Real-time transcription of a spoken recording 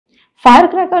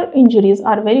Firecracker injuries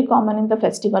are very common in the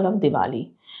festival of Diwali.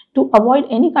 To avoid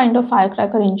any kind of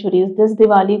firecracker injuries this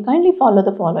Diwali, kindly follow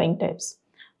the following tips.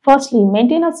 Firstly,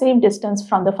 maintain a safe distance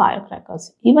from the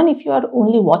firecrackers. Even if you are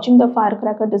only watching the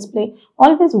firecracker display,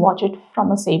 always watch it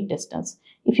from a safe distance.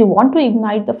 If you want to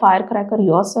ignite the firecracker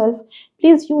yourself,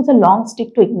 please use a long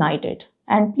stick to ignite it.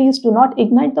 And please do not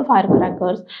ignite the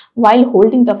firecrackers while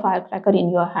holding the firecracker in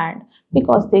your hand,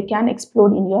 because they can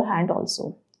explode in your hand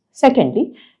also.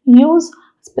 Secondly, use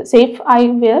safe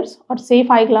eyewears or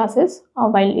safe eyeglasses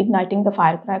while igniting the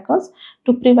firecrackers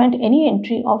to prevent any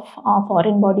entry of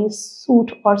foreign bodies,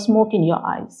 soot or smoke in your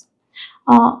eyes.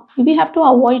 We have to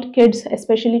avoid kids,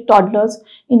 especially toddlers,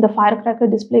 in the firecracker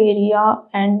display area,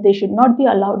 and they should not be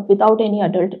allowed without any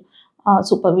adult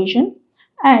supervision.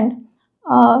 And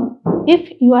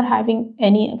if you are having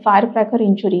any firecracker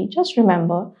injury, just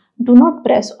remember, do not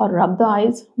press or rub the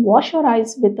eyes. Wash your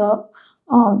eyes with a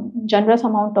generous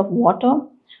amount of water.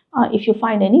 If you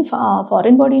find any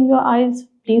foreign body in your eyes,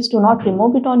 please do not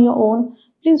remove it on your own.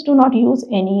 Please do not use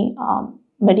any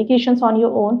medications on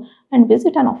your own, and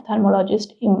visit an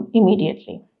ophthalmologist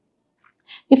immediately.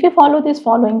 If you follow these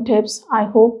following tips, I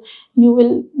hope you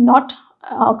will not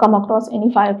come across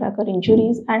any firecracker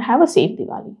injuries and have a safe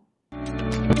Diwali.